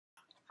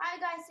Hi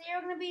guys, today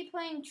we're going to be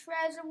playing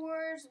Treasure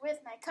Wars with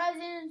my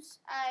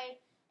cousins.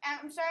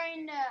 I'm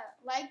starting to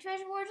like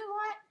Treasure Wars a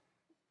lot,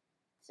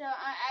 so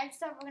I just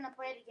thought we're going to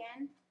play it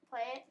again.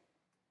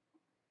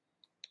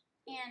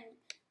 And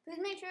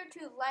please make sure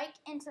to like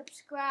and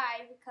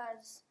subscribe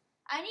because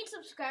I need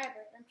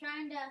subscribers. I'm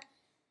trying to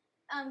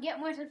get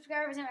more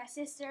subscribers than my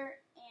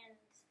sister, and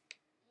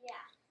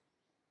yeah.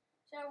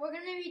 So we're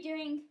going to be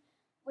doing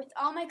with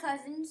all my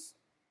cousins.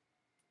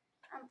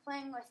 I'm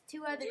playing with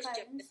two other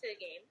cousins. Jump into the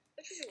game.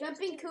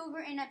 Jumping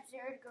Cougar and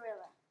Absurd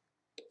Gorilla.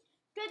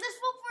 Okay, let's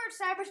vote for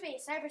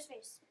cyberspace.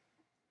 Cyberspace.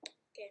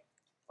 Okay.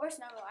 Or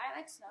Snow Globe. I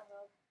like Snow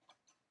Globe.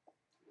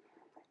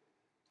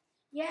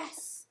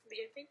 Yes. We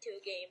jump into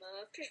a game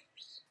of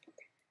Treasures.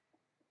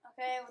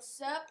 Okay, what's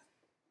up?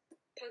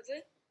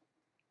 Puzzle.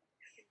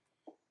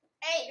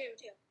 Hey.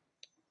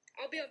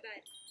 I'll be on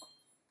bed.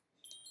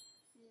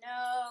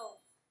 No.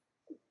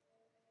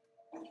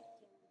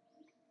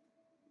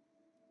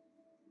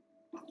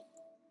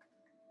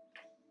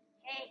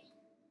 Hey.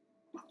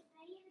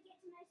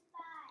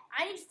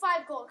 I need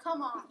 5 gold.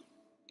 Come on.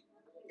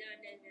 No.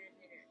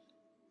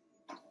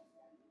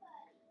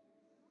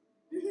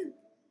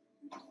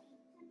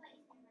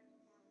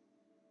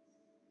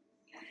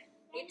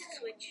 Need to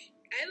switch.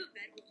 I have a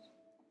bed.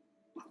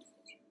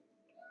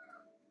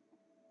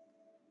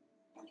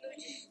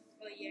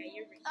 Oh yeah,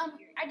 you're right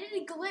here. I did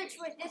a glitch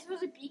with this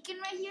was a beacon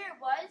right here. It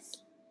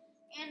was,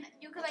 and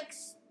you could like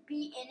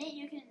be in it.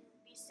 You can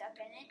be stuck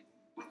in it,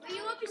 but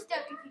you won't be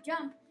stuck if you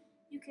jump.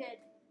 You could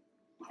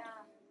get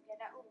out.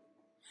 Ooh.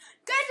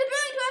 Guys, they're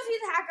building to us.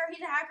 He's a hacker.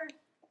 He's a hacker.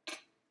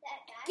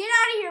 Get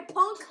out of here,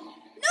 punk!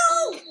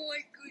 No! Oh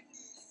my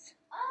goodness!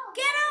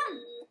 Get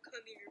him! Oh,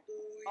 come here,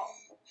 boy. Oh.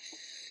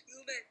 You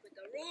met with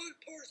the wrong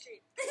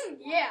person.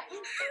 Yeah.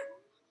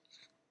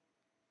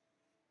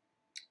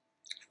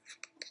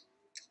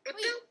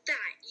 About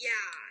that,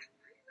 yeah.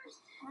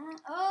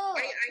 Oh. I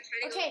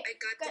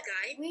got the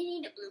guy. We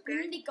need the blue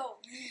guy. to go.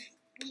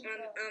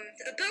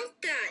 About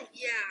that,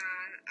 yeah.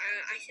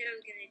 I said I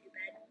was gonna do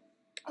bad.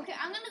 Okay,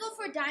 I'm gonna go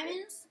for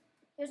diamonds.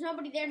 There's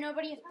nobody there.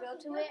 Nobody has built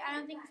to it. I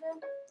don't think so.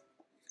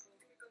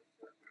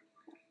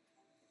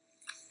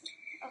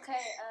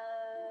 Okay,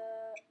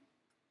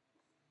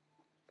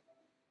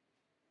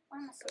 why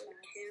am I so bad?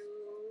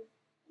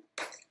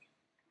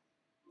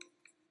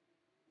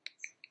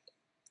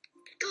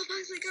 Go,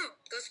 Pugsley, go!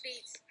 Go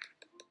speeds.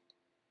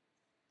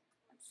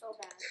 I'm so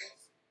bad at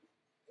this.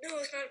 No,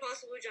 it's not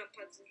impossible to jump,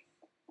 Pugsley.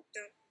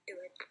 Don't do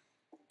it.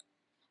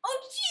 Oh,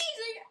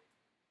 jeez!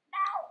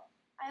 No!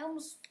 I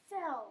almost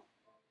fell.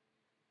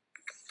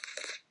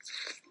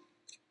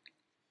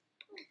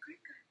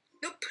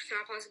 Nope, it's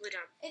not possible to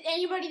jump. Is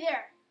anybody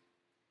there?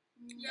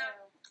 Yeah.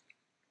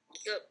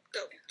 No.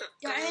 Go.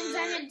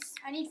 Diamonds.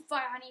 I need 5.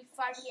 I need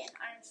 5 to get an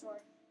iron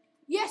sword.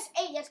 Yes,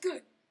 8. That's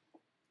good.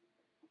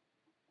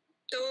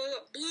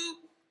 Blue.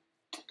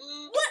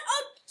 What?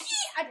 Oh,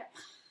 gee!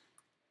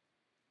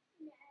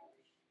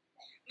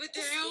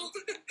 Mateo.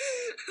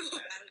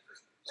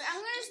 Wait,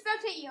 I'm gonna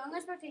spectate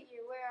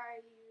you. Where are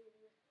you?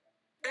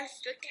 I'm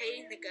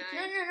spectating the guy.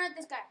 No, not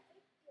this guy.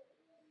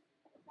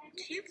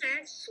 Do you have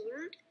that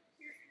sword?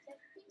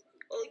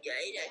 Oh yeah,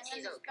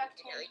 he's okay.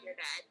 No, you're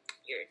not.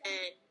 You're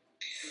dead.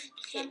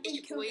 Something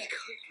It's way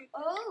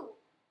Oh.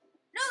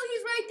 No,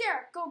 he's right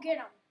there. Go get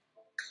him.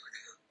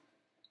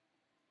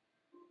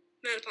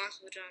 Not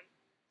impossible, John.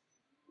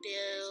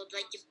 Build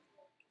like you've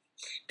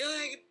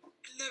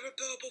never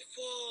built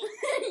before.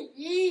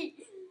 Yee.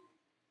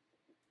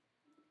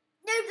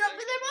 They're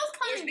both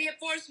coming. There's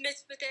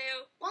reinforcements,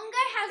 Mateo. One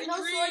guy has no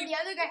sword, the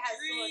other guy has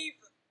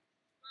sword.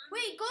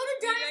 Wait, go to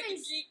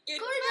diamonds.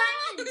 Go to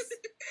diamonds.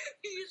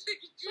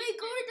 Wait,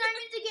 go to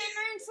diamonds to get an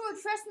iron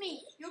sword. Trust me,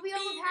 you'll be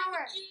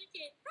overpowered.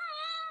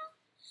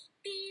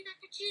 Be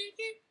like a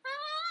chicken.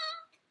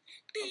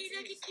 Be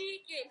like a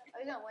chicken.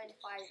 Are you gonna win the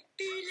fight?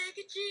 Be like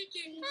a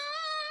chicken.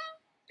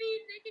 Be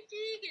like a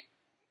chicken.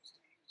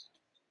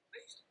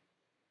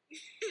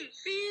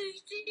 Be like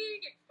a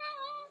chicken.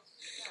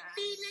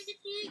 Be like a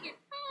chicken.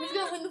 Who's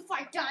gonna win the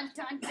fight? Dun.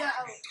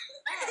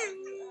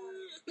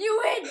 You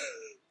win.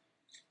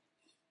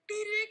 Be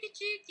like a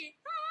chicken.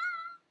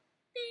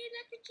 Be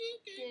like a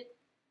chicken.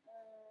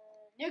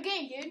 New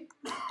game, dude.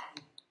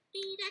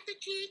 Be like a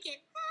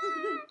chicken.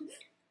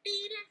 Be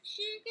like a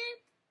chicken.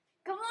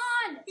 Come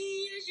on.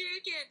 Be a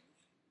chicken.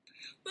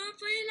 Run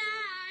for your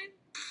life.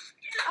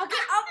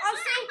 Okay, I'll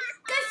say.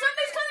 Guys,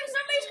 somebody's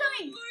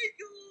coming. Oh my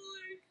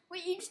god.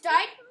 Wait, you just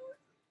died?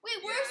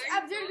 Wait, Yeah, where's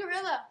I Absurd know.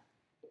 Gorilla?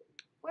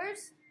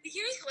 Where's? Did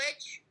you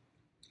switch?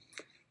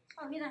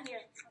 Oh, he's not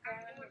here. Okay.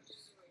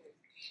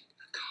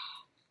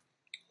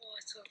 Oh,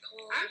 it's so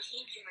cold. I'm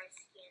changing my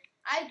skin.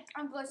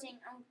 I'm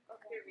glitching.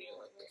 Okay. You're real.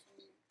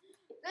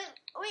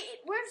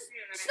 Wait, where's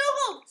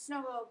Snow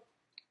Globe?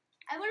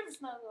 I went for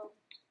Snow Globe.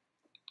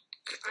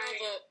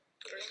 I vote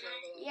for Snow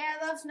Globe. Yeah,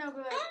 I love Snow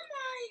Globe. Oh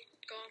my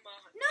god.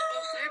 No!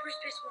 Oh,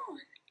 cyberspace 1.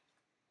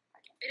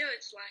 I know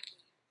it's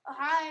lacking. Oh,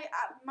 hi,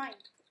 mine.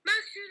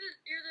 Max,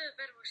 you're the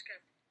Bed Wars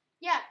captain.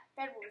 Yeah,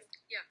 Bed Wars.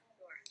 Yeah,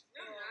 you are.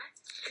 No, I'm not.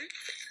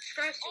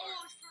 First.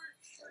 Oh,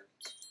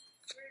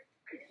 first.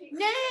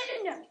 No.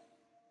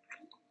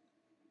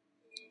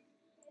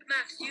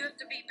 Max, you have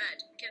to be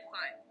bed. Get 5.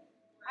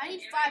 I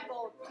need 5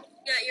 gold.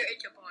 Yeah, you're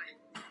into boy.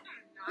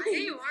 Yeah,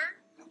 you are.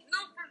 No,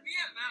 for me,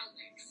 I'm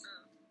Alex.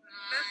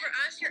 But for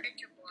us, you're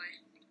into boy.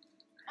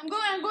 I'm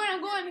going.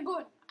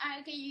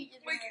 Okay, you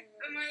just. Wait,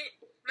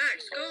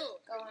 Max,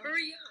 go. Going.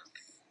 Hurry up.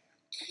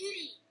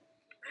 Kitty.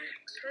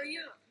 Max, hurry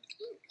up.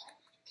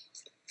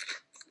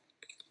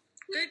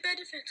 Good bed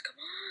defense, come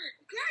on.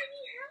 Yeah, I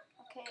need help.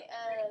 Okay,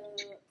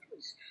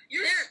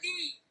 You're there.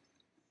 Steve.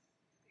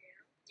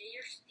 Yeah,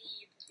 you're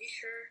Steve. You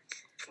sure?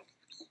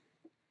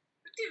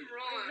 Nothing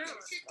wrong.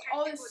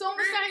 oh, there's so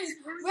much time.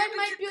 Red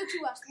might build to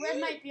us. Red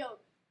might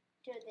build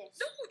to this.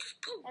 No, just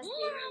put That's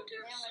wall big. out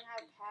there. Then we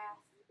have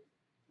path.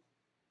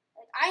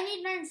 Like, I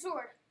need an iron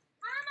sword.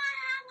 Mama,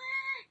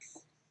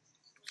 Alex.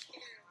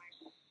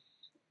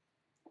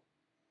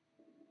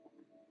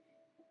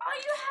 Oh,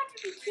 you have to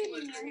be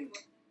kidding me.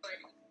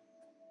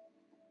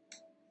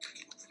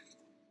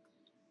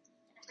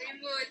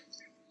 Greenwood.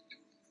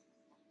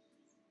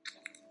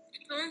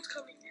 No one's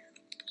coming.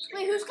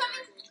 Wait, who's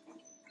coming?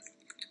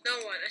 No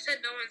one. I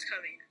said no one's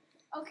coming.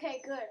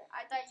 Okay, good.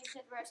 I thought you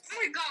said rest. Oh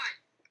my god.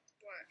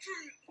 What?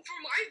 For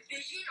my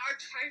vision, our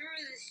tiger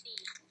is a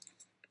Steve.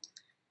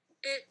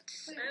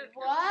 It's... Wait,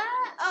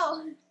 what?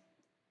 Oh.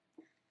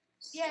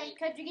 Yeah,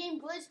 because you're getting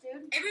glitched,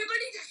 dude.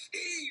 Everybody's a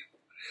Steve.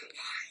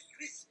 Why you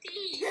a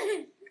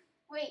Steve?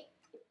 Wait.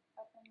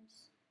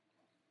 Weapons.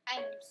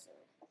 Item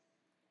sword.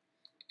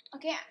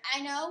 Okay,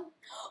 I know.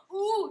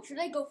 Ooh, should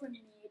I go for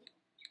mid?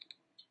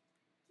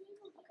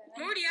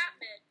 I'm already at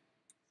mid.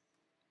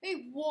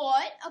 Wait,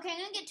 what? Okay, I'm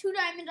gonna get 2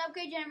 diamonds,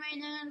 upgrade generator,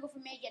 and then I'm gonna go for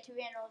mid, get 2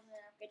 handles, and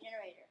then upgrade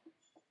generator.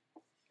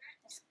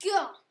 Let's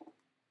go.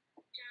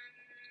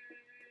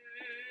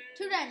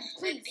 2 diamonds,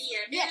 please.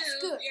 Yes,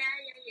 good. Yeah.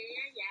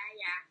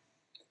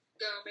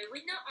 Dummy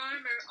with no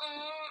armor.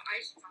 Oh,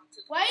 I found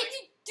it. Why did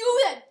you do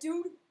that,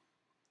 dude?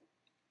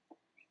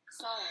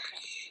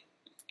 Sorry.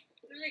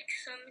 There's like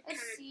some Let's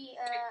kind see,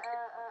 no,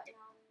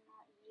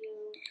 not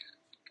you.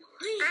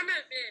 I'm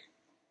at mid.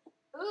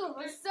 Ooh,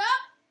 what's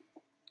up?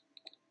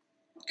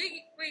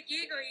 Wait,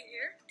 Diego, are you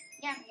here?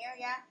 Yeah, I'm here,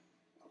 yeah.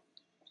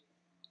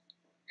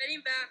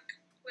 Heading back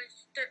with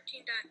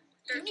 13 diamonds.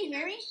 Can you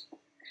hear me?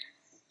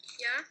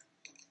 Yeah?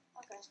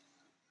 Okay.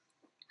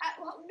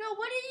 No,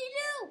 what did you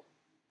do?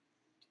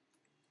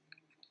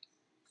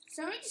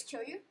 Somebody just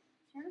kill you?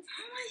 Nope.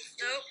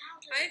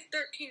 I have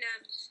 13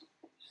 M's.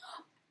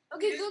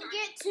 Okay, go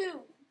get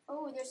 2.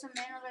 Oh, there's some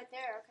mana right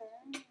there.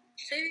 Okay.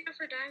 Saving up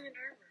for diamond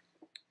armor.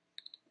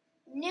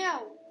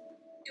 No.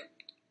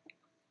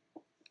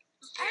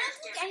 I don't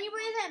think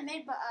anybody's at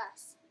mid but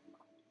us.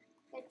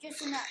 That's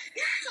just enough.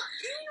 Yes,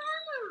 chain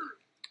armor!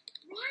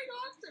 Right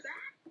off the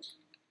bat.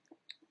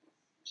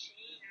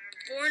 Chain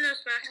armor. Warn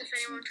us, Max, if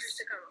anyone tries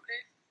to come,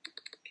 okay?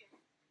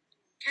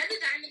 Have the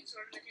diamond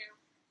sword in the tail.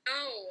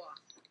 No,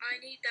 I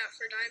need that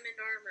for diamond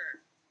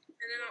armor.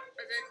 And then I'll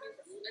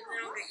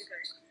get you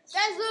guys.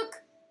 Guys, look!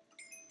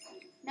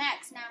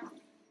 Max, now.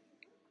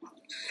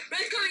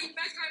 Red's coming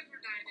for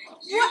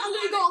diamond. What? I'm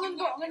gonna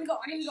go.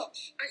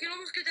 I can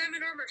almost get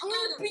diamond armor. I'm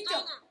gonna beat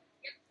them.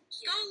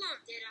 Stall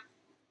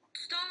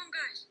them,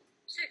 guys.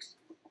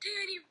 6. Dang,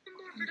 I need 1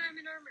 more for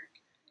diamond armor.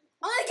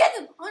 I'm gonna get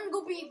them! I'm gonna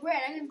go beat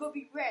red.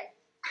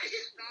 I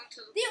just fell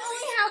to the They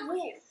only have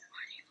wool.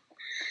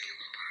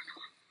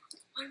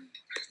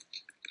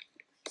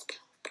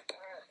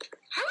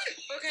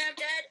 Okay, I'm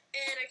dead,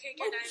 and I can't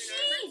get Oh, diamond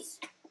armor. jeez!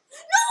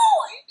 No!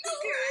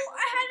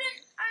 I had an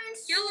iron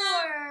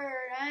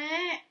sword.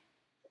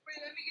 Wait,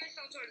 let me get a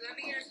stone sword. I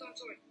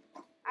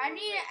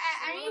need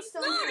a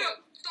stone No,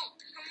 sword. stop.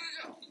 I'm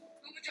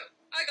gonna jump.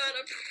 I got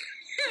him.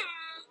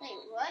 Wait,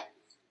 what?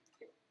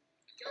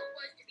 Joe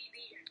was to be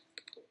beaten.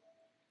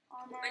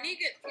 Oh, no. I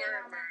need to get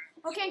armor.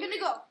 Okay, I'm gonna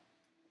go.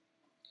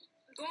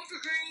 I'm going for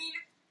green.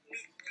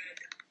 Red.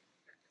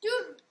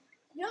 Dude,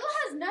 yellow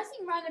has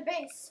nothing around the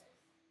base.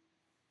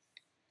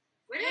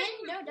 What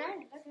And no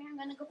diamonds. Okay, I'm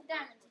gonna go for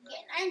diamonds and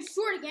get an iron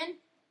sword again.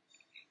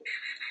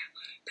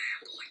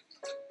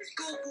 Let's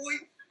go,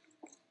 boy.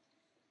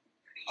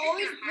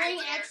 Always bring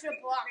extra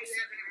blocks.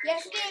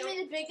 Yesterday I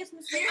made the biggest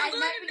mistake. I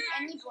did not bring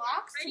any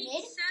blocks to I mid.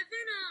 need 7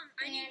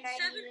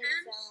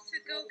 M's to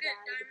go get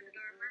diamond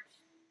armor.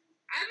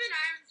 I have an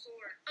iron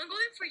sword. I'm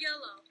going for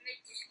yellow. And they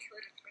just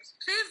killed a person.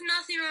 They have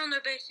nothing around their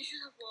base. They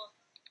should have wall.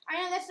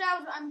 I know, that's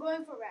what I'm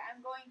going for red.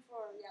 I'm going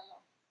for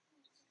yellow.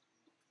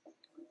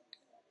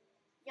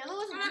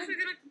 Yellow is How much are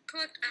we gonna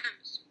collect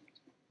M's?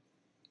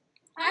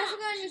 I'm also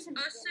gonna use some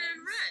Us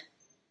and red.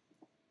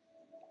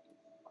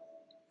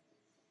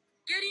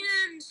 Getting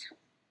M's.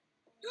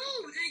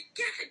 No, they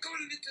get it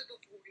going into the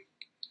void.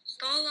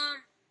 Stall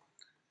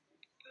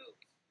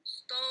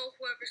Stall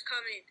whoever's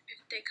coming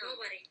if they come.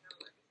 Nobody.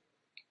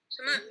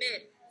 So I'm at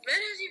mid. Red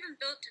hasn't even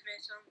built to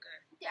mid, so I'm good.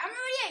 Yeah, I'm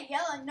already at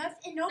yellow and Never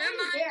nobody's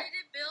mind, there.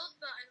 they did build,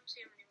 but I don't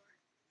see them anymore.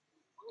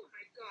 Oh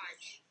my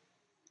gosh.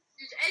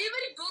 Does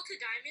anybody build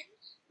to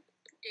diamonds?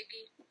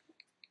 Diggy.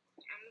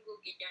 I'm gonna go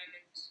get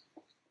diamonds.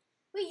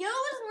 Wait, yellow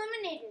was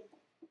eliminated.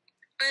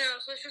 I know,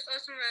 so it's just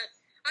us and red.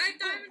 I have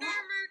diamond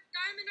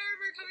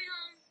armor coming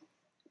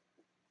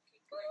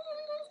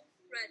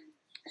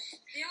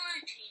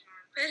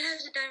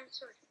a diamond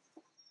sword.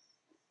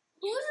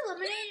 Who was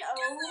eliminated?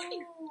 Oh.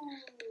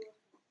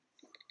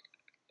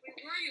 Wait,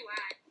 where are you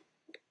at?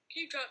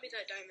 Can you drop me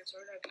that diamond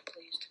sword? I'd be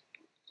pleased.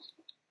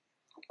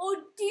 Oh,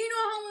 do you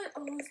know how much?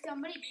 Oh,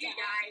 somebody You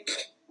died.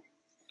 died.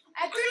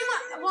 I have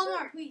 31. One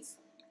more, please.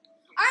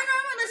 Iron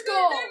armor, let's go.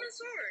 Diamond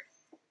sword.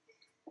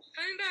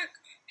 Coming back.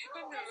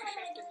 Oh, no,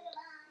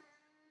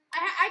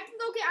 I can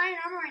go get iron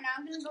armor right now.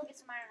 I'm gonna go get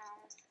some iron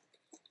armor.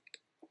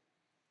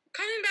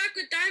 Coming back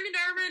with diamond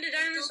armor and a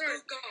diamond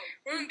sword. Go.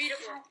 We're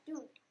unbeatable.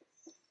 Dude.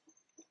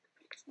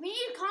 We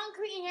need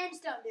concrete and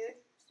handstone, dude.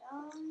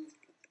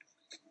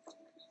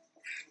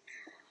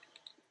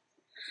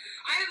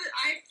 I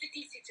have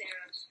 56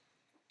 arrows.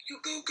 You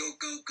go.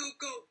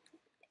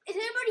 Is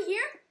anybody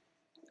here?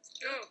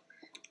 No.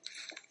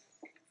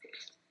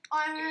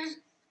 Iron.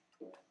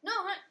 No,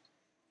 what?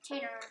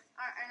 Chain armor.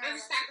 I Iron have a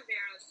armor. stack of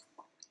arrows.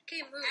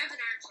 Okay, move. I have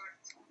an iron sword.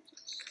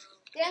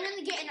 Then I'm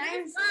gonna get an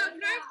iron Can sword.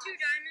 I have 2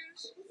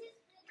 diamonds?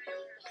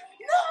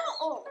 No!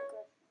 Oh,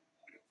 good.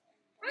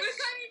 Where's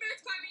coming?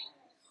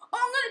 Oh,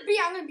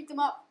 I'm gonna beat them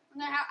up.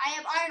 I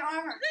have iron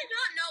armor. Do they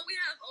not know we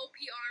have OP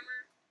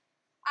armor?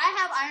 I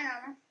have iron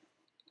armor.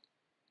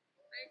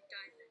 I have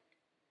diamond.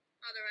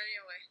 Oh, they're running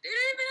away. They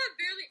don't even have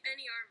barely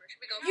any armor.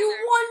 Should we go You for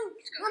there? won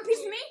Let's go. one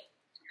piece of me?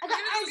 I got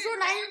iron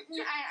sword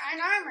and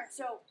iron armor,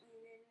 so.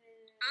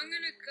 I'm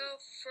gonna go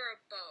for a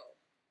bow.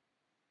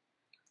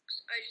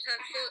 I just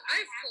have full. I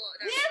have full.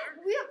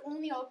 We have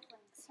only old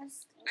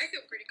planks. I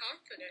feel pretty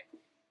confident.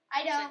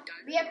 I don't.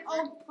 We have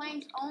old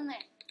planks only.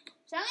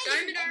 So I'm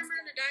gonna Diamond armor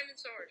and a diamond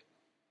sword.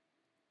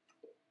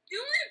 You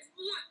only have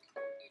one.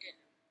 You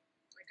didn't.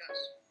 Like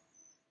us.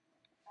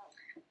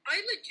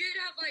 I legit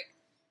have like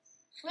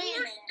Wait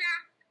a minute.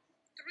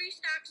 3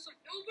 stacks of.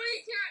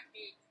 Nobody's here at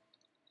me.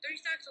 3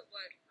 stacks of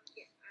wood.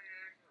 Yeah,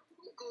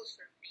 who goes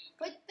for me?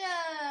 Put the.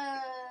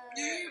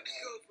 You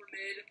go for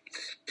mid.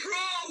 Pro,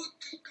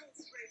 go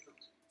straight for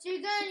mid. So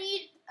you're gonna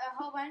need a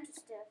whole bunch of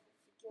stuff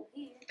if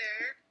you go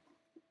here.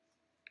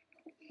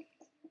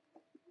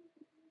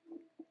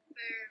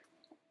 There.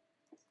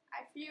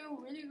 I feel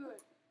really good.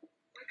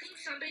 I think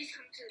somebody's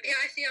coming to the.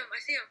 Yeah, I see him.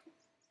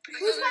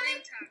 Who's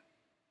coming?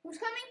 Who's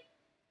coming?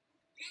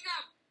 Ping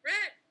up.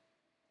 Red.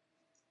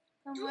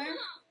 From where?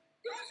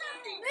 Do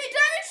something. Hey,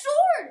 diamond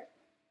sword!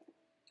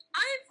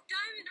 I have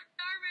diamond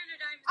armor and a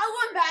diamond. I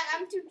won back.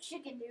 I'm too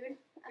chicken, dude.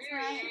 That's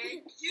There right. it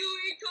is. You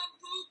eat some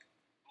poop.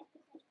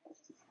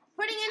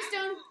 Putting in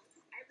stone.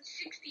 I have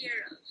 60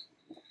 arrows.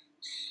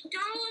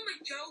 Stole him a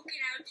joke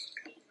and I'll just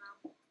clean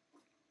up.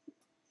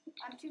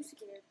 I'm too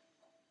scared.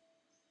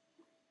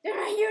 They're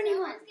not here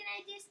anymore. Someone's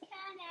gonna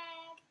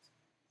disconnect.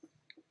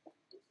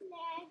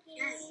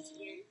 Yes,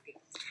 yes.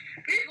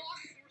 Great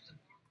lost source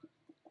of armor.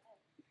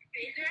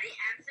 Wait, is there any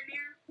M's in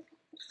here?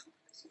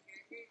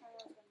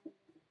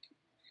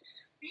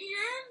 Need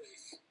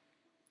M's.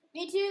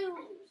 Me too.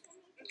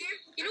 Okay.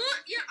 You know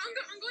what? Yeah, I'm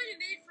going to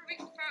mid for week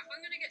 5.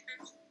 I'm gonna get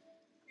M's.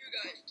 You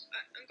guys.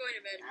 I'm going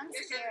to mid. I'm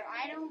Yes, scared.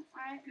 I don't.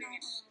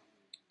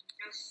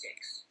 Now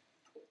 6.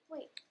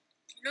 Wait.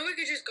 No, we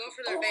could just go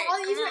for their Oh, base. I'll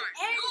Come use on. my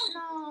eggs.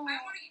 No.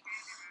 I want to get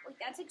diamond. Wait,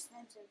 that's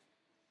expensive.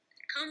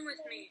 Come with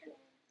me.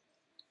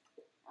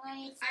 I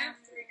need I have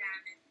some. 3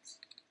 diamonds.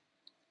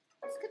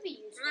 This could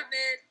be I'm useful. not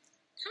mid.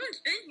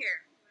 Someone's been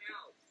here.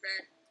 No.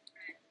 Red.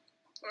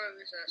 Or it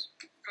was us.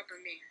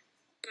 Probably me.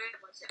 Red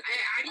was it? I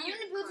I'm didn't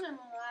gonna even build cook.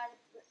 some.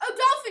 Oh,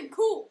 dolphin!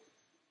 Cool.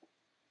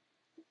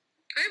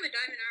 I have a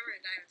diamond armor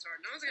and a diamond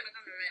sword. No one's gonna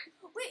come to me.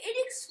 Wait, it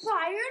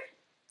expired?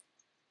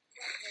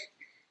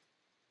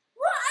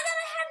 What? I thought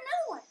I had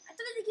another one. I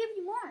thought they gave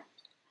you more.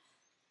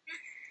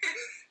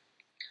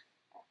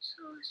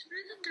 So, it's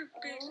really their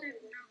base. I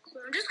have no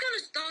clue. I'm just gonna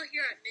stall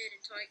here at mid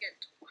until I get.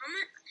 How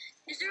much?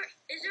 Is there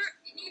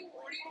any?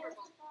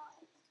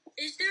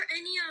 Is there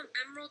any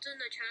emeralds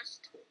in the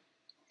chest?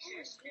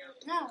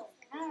 No.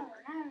 I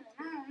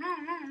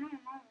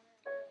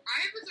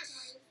have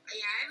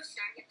a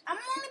stack. I'm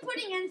only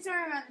putting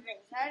insert on the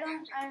base. I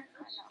don't know.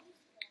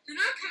 They're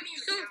not coming.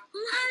 So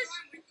who has?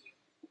 I'm with you.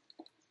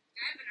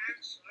 I have an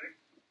iron sword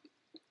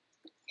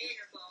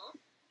and a bow.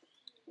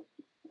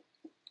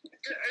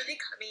 Are they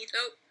coming?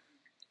 Nope.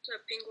 It's a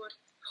penguin.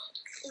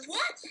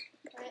 What?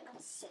 Wait,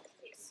 let's see.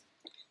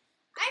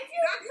 I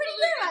feel pretty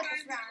good about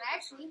this round,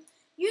 actually.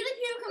 Usually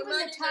people come from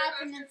the top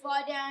and then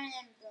fall down and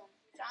then boom.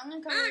 So I'm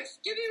gonna come. Max,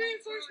 give me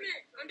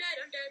reinforcement. I'm dead.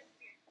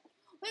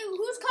 Wait,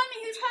 who's coming?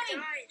 Who's coming?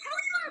 How do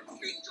you have a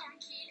fish on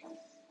kid?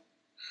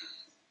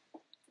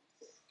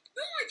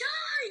 No, I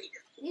died.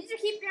 You need to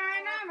keep your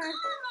iron armor.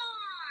 Come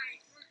on.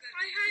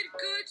 I had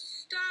good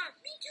stuff.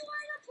 Me too.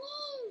 I had a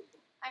bow.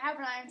 I have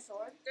an iron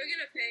sword. They're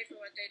gonna pay for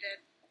what they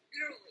did.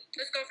 Literally.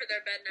 Let's go for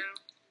their bed now.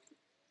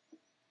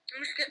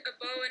 I'm just get a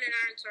bow and an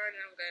iron sword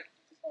and I'm good.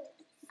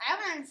 I have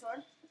an iron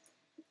sword.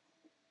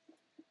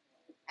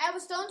 I have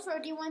a stone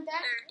sword. Do you want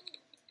that? There.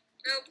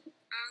 Nope.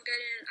 I'm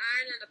getting an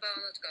iron and a bow.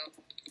 Let's go.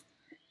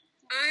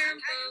 Iron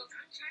bow.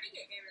 I'm trying to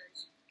get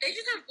arrows. They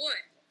just have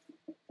wood.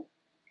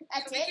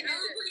 That's So we it. can all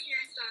put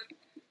next time.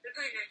 They're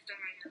playing next time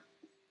right now.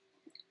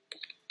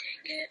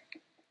 Dang it.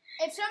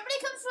 If somebody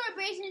comes to our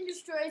base and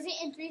destroys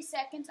it in 3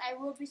 seconds, I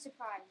will be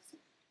surprised.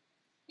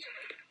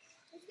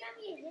 There's gonna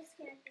be a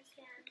discount.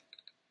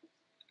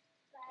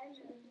 But I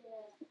don't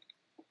know.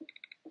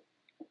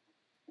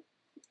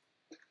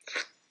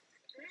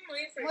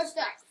 What's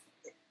that?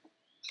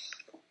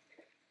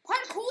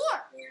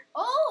 Parkour!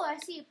 Oh, I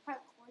see a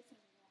parkour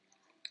thing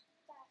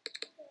going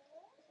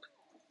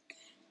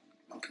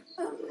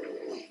on.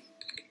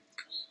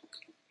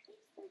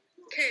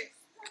 Okay.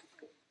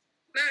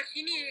 Max,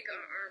 you need to get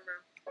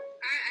armor.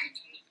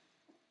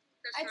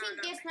 I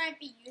think this might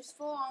be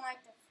useful on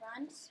like the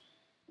fronts.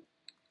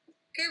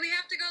 Okay, we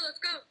have to go. Let's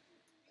go.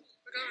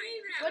 We're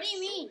going. What do you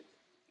mean?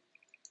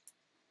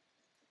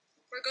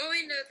 We're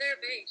going to their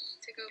base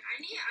to go.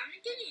 I'm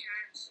gonna get an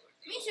iron sword.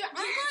 Me too. I'm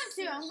going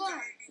too. I'm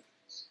going.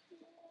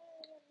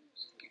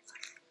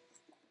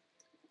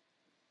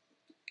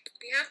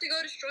 We have to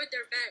go destroy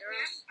their bed, or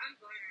else I'm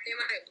going right they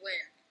might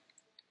win.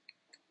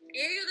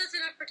 Diego, that's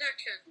enough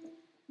protection.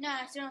 No,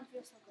 I still don't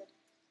feel so good.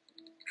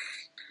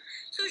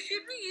 So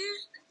should we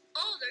use?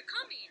 Oh, they're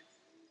coming.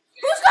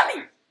 Who's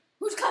coming?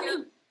 Who's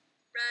coming?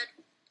 Red.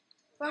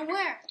 From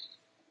where?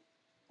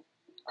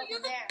 Oh, you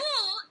Over have there. a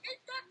bull.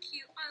 Isn't that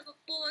cute? I have a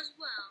bull as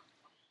well.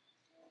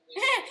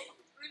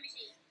 Let me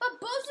see. But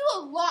bows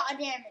do a lot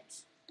of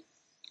damage.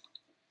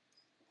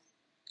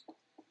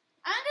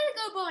 I'm gonna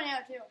go bow and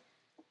arrow too.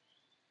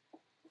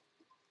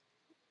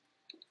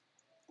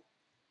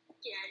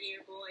 Get out of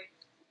here, boy.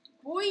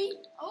 Boy,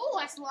 oh,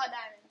 that's a lot of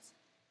diamonds.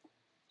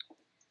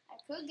 I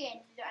could get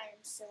into the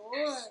iron sword.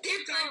 They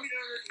have diamond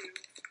armor too.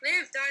 They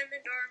have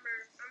diamond armor.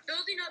 I'm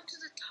building up to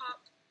the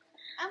top.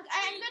 I'm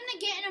gonna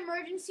get an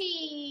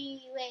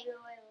emergency. Wait.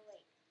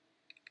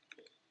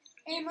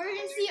 An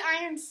emergency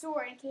iron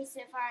sword in case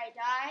if I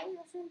die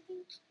or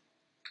something.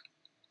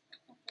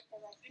 I'll put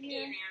that right I'm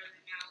getting here. out of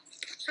it now.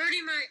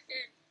 Sorry, my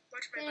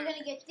watch my Then I'm back.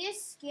 gonna get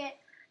this. Get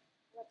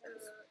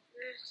weapons.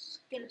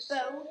 This. Get a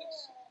bow.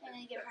 And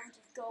then get a bunch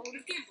of gold.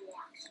 Let's get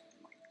blocks.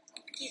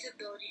 Keep the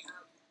building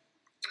up.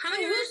 How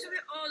many minutes of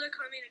it? Oh, they're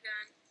coming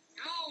again.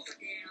 No,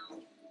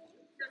 down.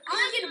 I'm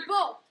gonna get a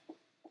bow.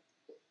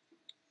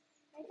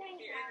 I think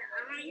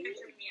I'm gonna get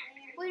some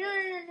iron. Wait, no.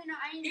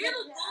 I need They to have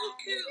get a the, bow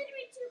there's too. gonna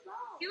be 2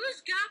 balls. He was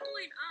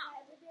grappling up.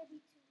 Why would there be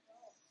 2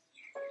 balls?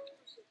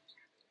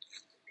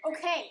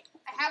 Okay,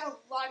 I have a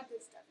lot of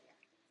good stuff here.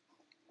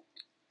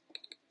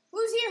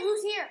 Who's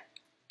here?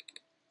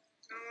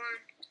 No one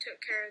took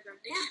care of them.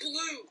 We're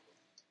blue.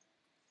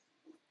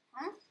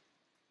 Huh?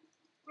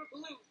 We're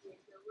blue.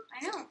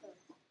 I know.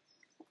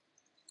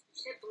 You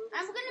said blue.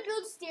 I'm gonna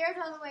build stairs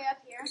all the way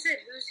up here. He said,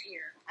 "Who's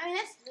here?" I mean,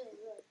 that's really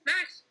good.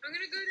 Max, I'm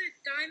gonna go to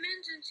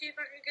diamonds and see if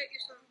I can get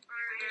you some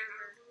iron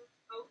armor.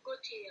 I'll go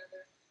to the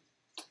other.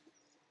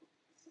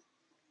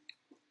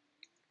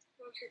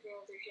 Go to the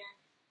other gen.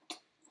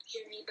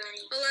 Jimmy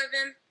Bunny.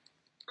 11,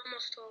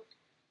 almost 12.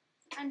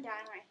 I'm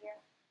dying right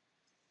here.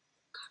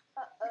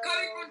 We're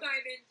coming from Uh-oh.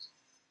 diamonds.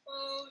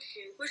 Oh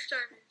shoot. Which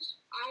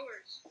diamonds?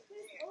 Ours.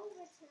 Who's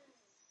overtime?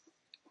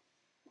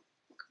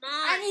 Come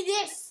on. I need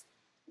this.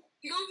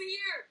 He's over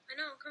here. I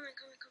know. I'm coming.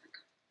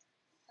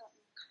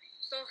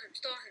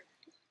 Stall him.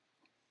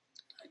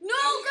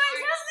 No, guys,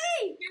 help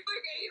me! Give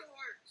like 8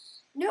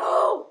 hearts.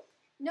 No.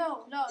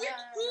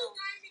 It's full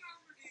diamond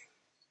armor,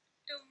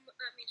 dude.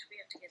 That means we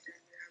have to get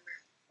diamond armor.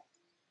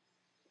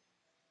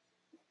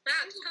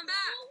 Max, come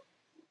back.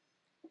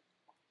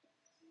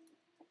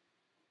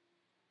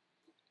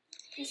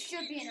 This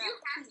should be You enough.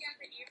 have to have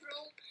an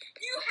April.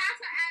 You have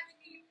to have an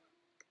April.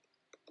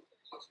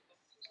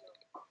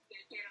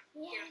 Yeah, get him.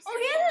 Yes. Oh,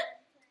 yeah.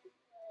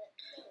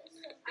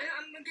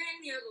 I'm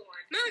getting the other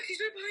one. Max, he's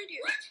right behind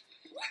you.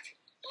 What?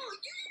 Oh, you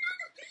did not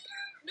defeat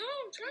him? No,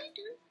 I'm trying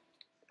to.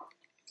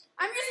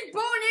 I'm using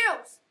bow and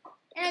arrows,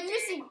 and I'm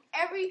missing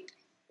every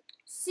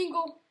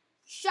single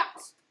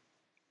shot.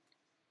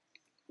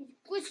 He's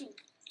glitching.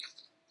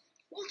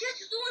 Well, yes,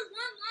 there's only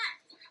one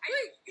left.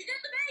 Wait, he's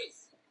at the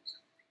base.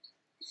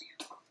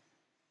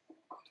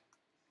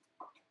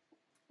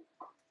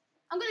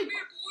 I'm gonna Come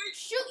here, boy.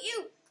 shoot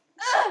you.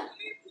 Come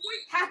here, boy.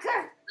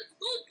 Hacker. Let's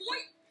go,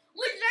 boy.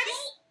 Wait, did I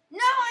just?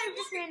 No, I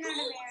just ran out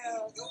of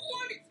arrows. You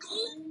want it, go?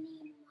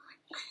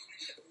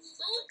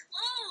 So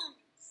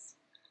close.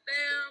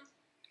 Bam.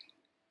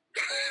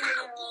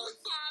 Bull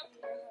stop.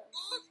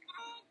 Bull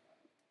stop.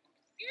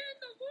 Get in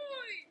the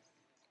void.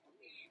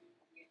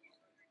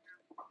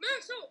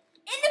 Max, oh.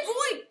 In the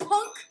void,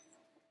 punk.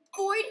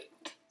 Void.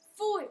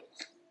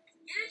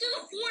 Get into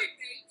the void,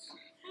 mate.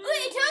 Look,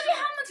 it tells you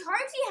how much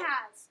hearts he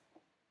has.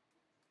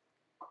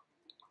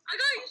 I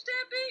got you,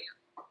 Stampy.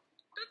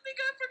 Don't think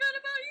I forgot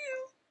about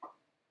you.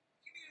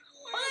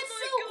 Oh, that's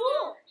so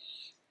cool.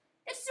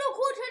 It's so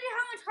cool. It tells you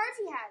how much hearts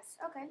he has.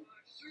 Okay.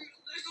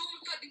 There's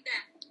almost nothing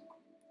there.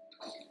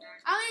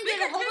 I'm gonna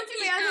get a whole bunch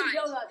of arrows and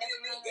build up. That's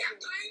what I'm They have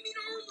gonna do. diamond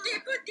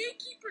armor. But they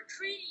keep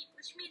retreating,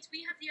 which means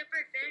we have the upper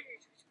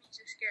advantage, which means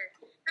they're scared.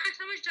 Max,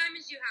 how much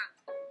diamonds do you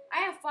have?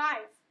 I have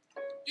 5.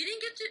 You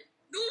didn't get to.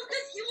 No,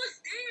 because he was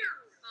there.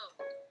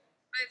 Oh,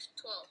 I have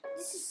 12.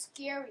 This is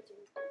scary,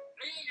 dude.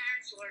 I need an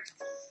iron sword.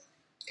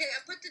 Okay, I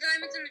put the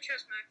diamonds in the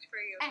chest, Max, for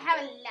you. I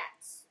have a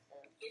lot.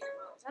 Get them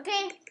out.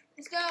 Okay,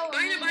 let's go.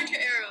 Find a bunch of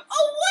arrows.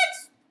 Oh, what?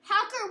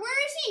 Hacker, where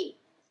is he?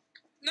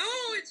 No,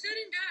 it said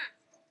in that.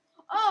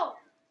 Oh,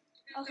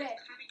 It's okay.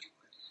 coming to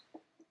us.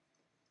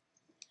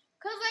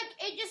 Cause like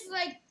it just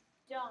like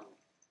dumb.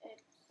 It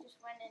just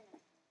went in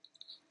there.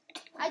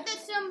 I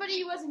thought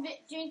somebody wasn't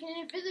drinking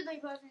invisibly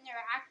posting they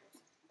were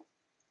hackers.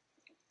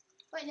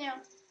 But no.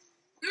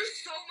 There's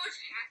so much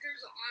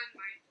hackers on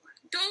Mineplex.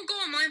 Don't go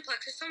on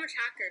Mineplex. There's so much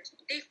hackers.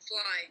 They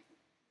fly.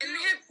 And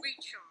they have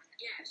reach on.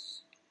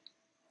 Yes.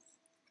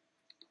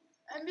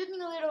 I'm building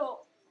a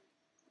little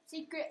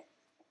secret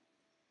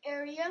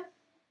area.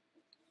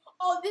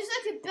 Oh, this is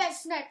like the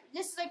best sniper.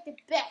 This is like the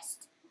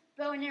best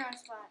bow and arrow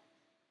spot.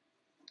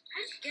 How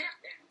did you get up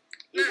there?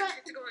 You You got-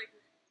 have to go like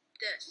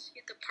this.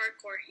 You have to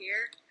parkour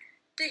here,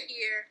 to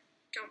here,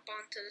 jump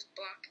onto this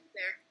block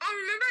there. Oh,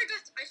 remember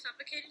I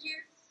suffocated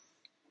here?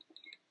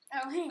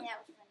 Oh, hey,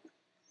 that was funny.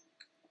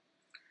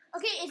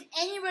 Okay, is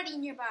anybody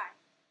nearby?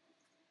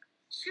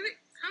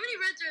 How many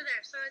reds are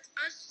there? So it's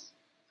us.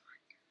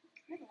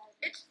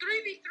 It's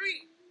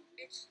 3v3.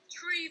 It's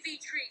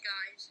 3v3,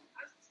 guys.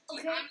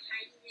 Okay. I'm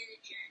hiding in a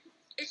jet.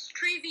 It's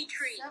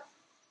 3v3. Sup?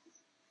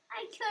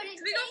 I couldn't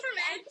Can we go take for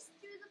it. I mid? just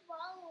threw the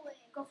ball away.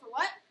 Go for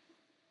what?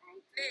 I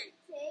couldn't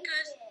take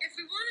Because it. if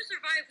we want to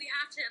survive, we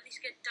have to at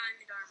least get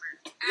diamond armor.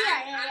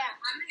 Yeah.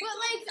 I'm gonna But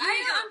go- like,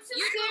 Diego, I'm so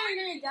scared I'm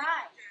gonna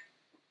die.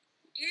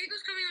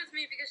 Diego's coming with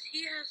me because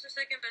he has the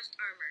second best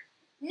armor.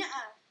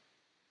 Nuh-uh.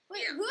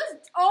 Wait, Yeah.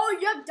 who's? Oh,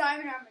 you have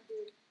diamond armor,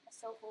 dude. That's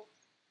so cool.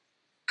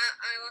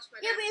 I lost my.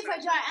 Yeah, but if I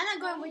die, I'm not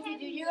going with you,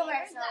 dude. You go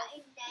by yourself.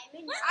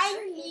 I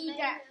need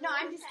that. No,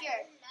 I'm just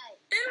scared.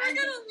 Then we're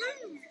gonna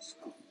lose.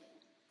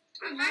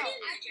 I'm No. hiding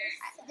in the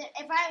jet.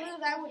 If I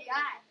lose, I would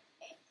die.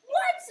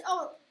 What?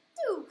 Oh,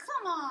 dude,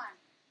 come on.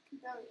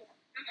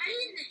 I'm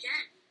hiding in the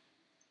jet.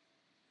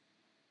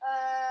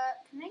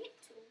 Can I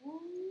get two?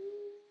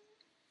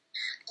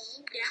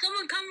 Yeah.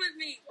 Someone come with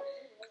me.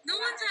 No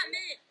one's at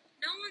mid.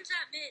 No one's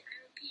at mid. I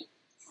repeat.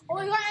 Oh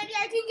my god,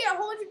 I can get a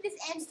hold of this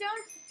end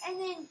stone, and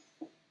then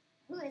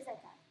who is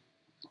that guy?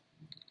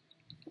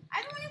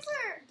 I've been waiting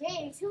for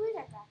days. Who is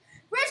that guy?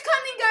 Red's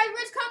coming, guys.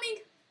 Red's coming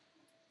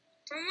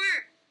From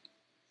where?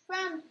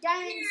 from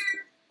diamonds.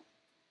 Here.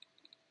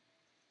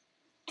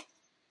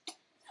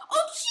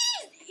 Oh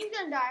jeez, he's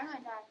gonna die. I'm gonna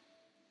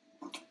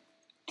die.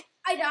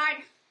 I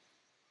died.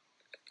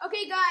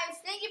 Okay, guys.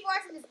 Thank you for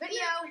watching this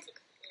video.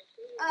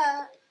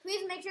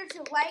 Please make sure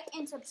to like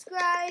and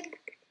subscribe.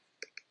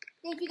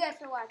 Thank you guys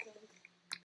for watching.